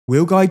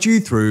We'll guide you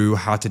through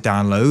how to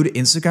download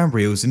Instagram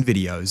Reels and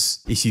videos.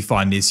 If you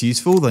find this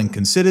useful, then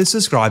consider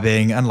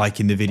subscribing and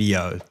liking the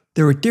video.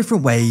 There are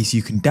different ways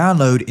you can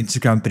download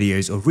Instagram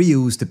videos or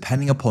Reels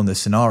depending upon the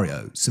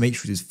scenario, so make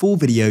sure it is full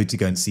video to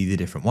go and see the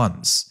different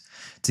ones.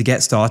 To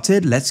get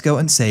started, let's go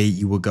and say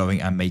you were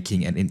going and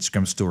making an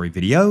Instagram story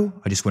video.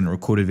 I just want to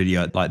record a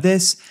video like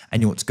this,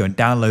 and you want to go and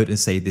download and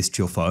save this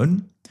to your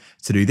phone.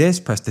 To do this,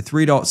 press the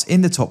three dots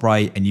in the top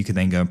right, and you can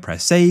then go and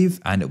press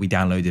save, and it'll be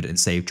downloaded and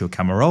saved to your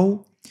camera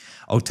roll.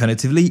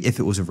 Alternatively, if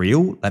it was a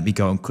reel, let me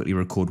go and quickly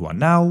record one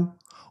now.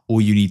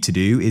 All you need to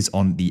do is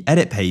on the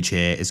edit page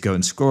here is go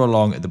and scroll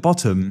along at the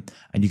bottom,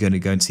 and you're going to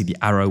go and see the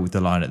arrow with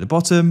the line at the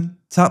bottom.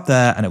 Tap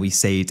there and it'll be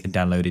saved and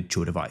downloaded to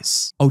your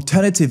device.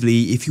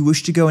 Alternatively, if you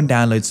wish to go and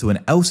download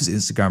someone else's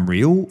Instagram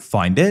reel,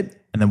 find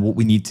it. And then what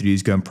we need to do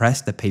is go and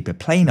press the paper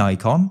plane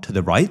icon to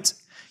the right.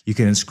 You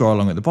can then scroll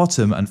along at the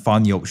bottom and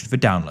find the option for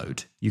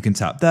download. You can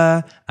tap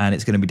there and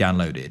it's going to be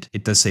downloaded.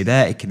 It does say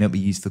there it cannot be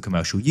used for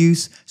commercial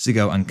use, so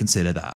go and consider that.